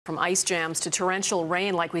From ice jams to torrential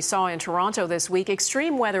rain like we saw in Toronto this week,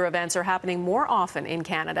 extreme weather events are happening more often in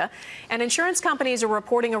Canada, and insurance companies are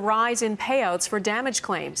reporting a rise in payouts for damage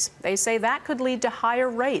claims. They say that could lead to higher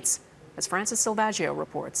rates, as Francis Silvaggio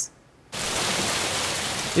reports.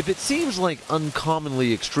 If it seems like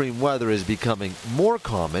uncommonly extreme weather is becoming more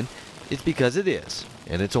common, it's because it is,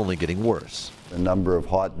 and it's only getting worse. The number of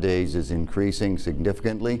hot days is increasing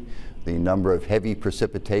significantly. The number of heavy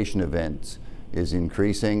precipitation events is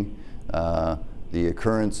increasing. The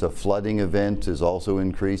occurrence of flooding events is also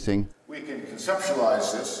increasing. We can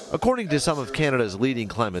conceptualize this. According to some of Canada's leading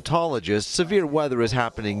climatologists, severe weather is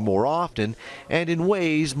happening more often and in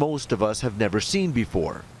ways most of us have never seen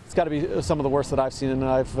before. It's got to be some of the worst that I've seen, and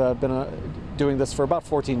I've been doing this for about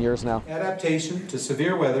 14 years now. Adaptation to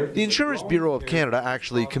severe weather. The Insurance Bureau of Canada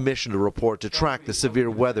actually commissioned a report to track the severe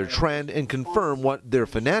weather trend and confirm what their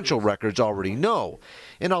financial records already know.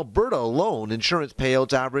 In Alberta alone, insurance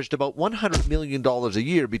payouts averaged about $100 million a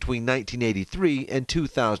year between 1983 and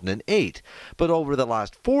 2008. But over the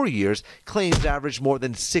last 4 years, claims averaged more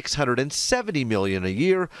than $670 million a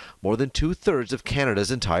year, more than two-thirds of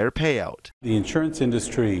Canada's entire payout. The insurance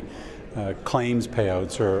industry claims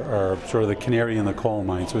payouts are sort of the canary in the coal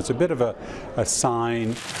mine, so it's a bit of a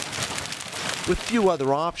sign. With few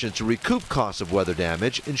other options to recoup costs of weather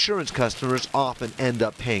damage, insurance customers often end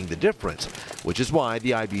up paying the difference, which is why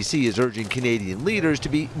the IBC is urging Canadian leaders to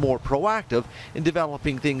be more proactive in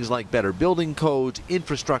developing things like better building codes,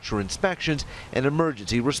 infrastructure inspections, and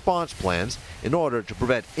emergency response plans in order to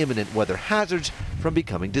prevent imminent weather hazards from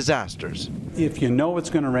becoming disasters. If you know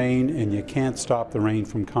it's going to rain and you can't stop the rain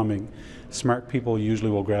from coming, smart people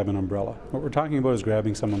usually will grab an umbrella. What we're talking about is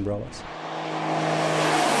grabbing some umbrellas.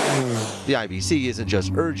 The IBC isn't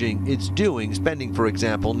just urging, it's doing, spending, for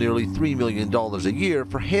example, nearly $3 million a year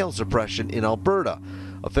for hail suppression in Alberta.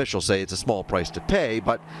 Officials say it's a small price to pay,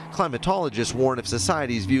 but climatologists warn if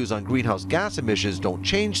society's views on greenhouse gas emissions don't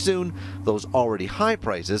change soon, those already high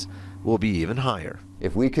prices will be even higher.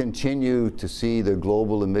 If we continue to see the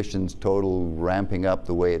global emissions total ramping up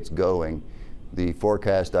the way it's going, the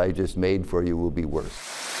forecast I just made for you will be worse.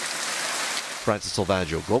 Francis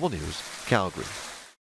Silvaggio, Global News, Calgary.